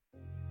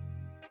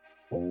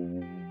If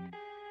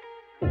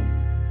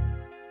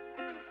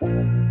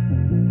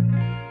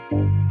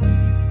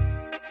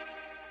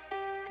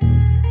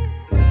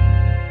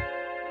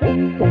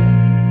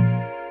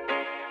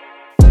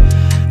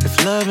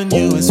loving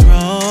you is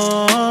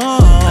wrong,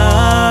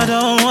 I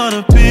don't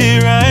wanna be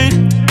right,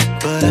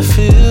 but I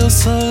feel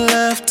so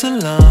left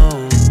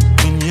alone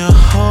when you're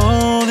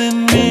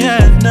holding me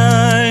at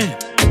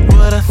night.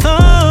 What I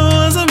thought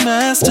was a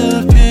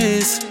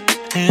masterpiece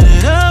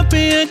ended up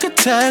being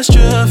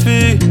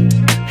catastrophe.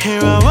 Here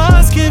I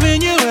was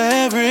giving you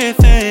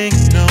everything,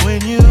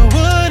 knowing you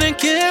wouldn't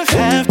give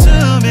half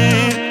to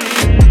me.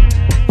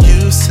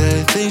 You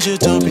say things you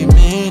don't be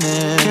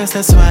meaning, guess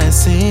that's why it's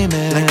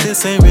seeming like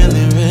this ain't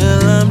really real.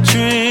 I'm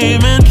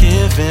dreaming,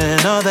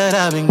 giving all that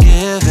I've been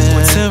given.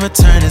 What's in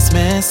return is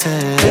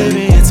missing.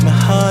 Baby, it's my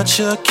heart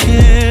you're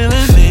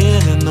killing.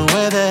 Feeling the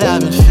way that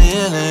I've been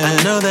feeling.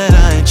 I know that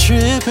I ain't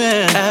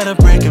tripping. At a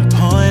breaking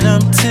point,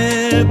 I'm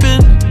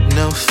tipping.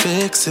 No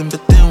fixing,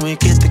 but then we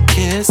get the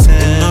kissing.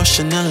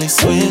 Emotionally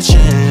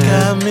switching,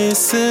 got me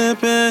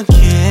sipping.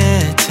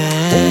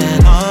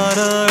 Getting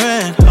harder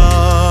and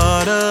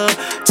harder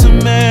to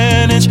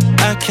manage.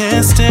 I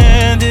can't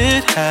stand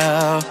it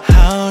how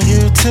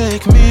you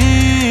take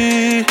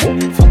me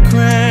for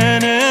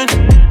granted.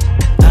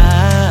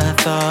 I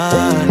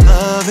thought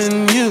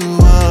loving you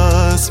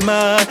was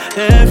my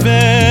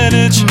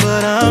advantage,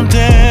 but I'm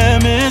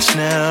damaged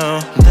now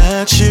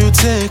that you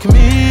take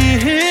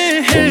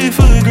me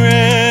for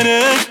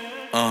granted.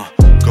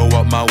 Go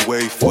out my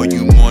way for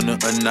you morning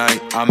or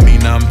night. I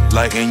mean, I'm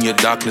light in your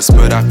darkness,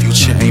 but our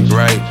future ain't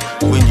bright.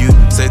 When you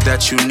say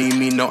that you need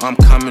me, know I'm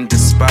coming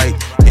despite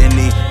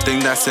anything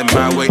that's in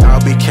my way.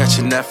 I'll be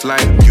catching that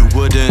flight. You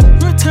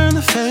wouldn't return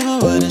the favor,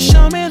 wouldn't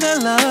show me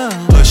that love.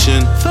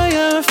 Pushing for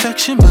your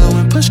affection, but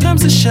when push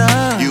comes to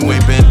shove, you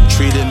ain't been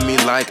treating me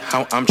like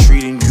how I'm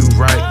treating you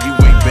right. You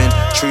ain't been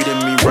treating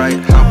me right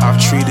how I've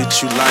treated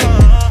you like.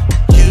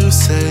 You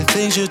say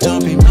things you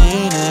don't be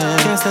meaning,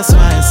 guess that's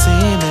why it's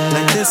seeming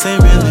like this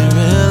ain't really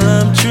real.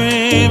 I'm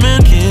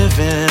dreaming,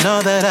 giving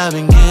all that I've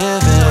been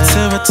given. What's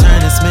in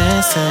return is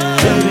missing.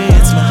 Baby,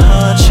 it's my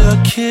heart you're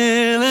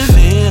killing.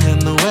 Feeling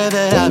the way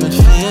that I've been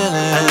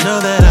feeling. I know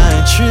that I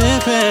ain't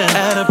tripping.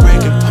 At a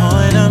breaking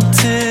point, I'm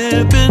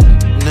tipping.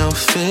 No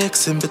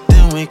fixing, but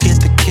then we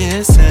get the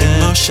kissing.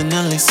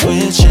 Emotionally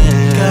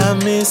switching, got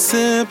me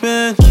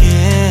sipping.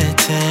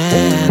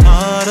 Getting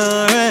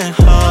harder and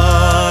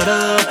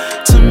harder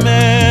to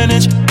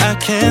manage. I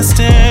can't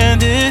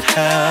stand it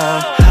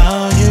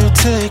how you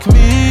take me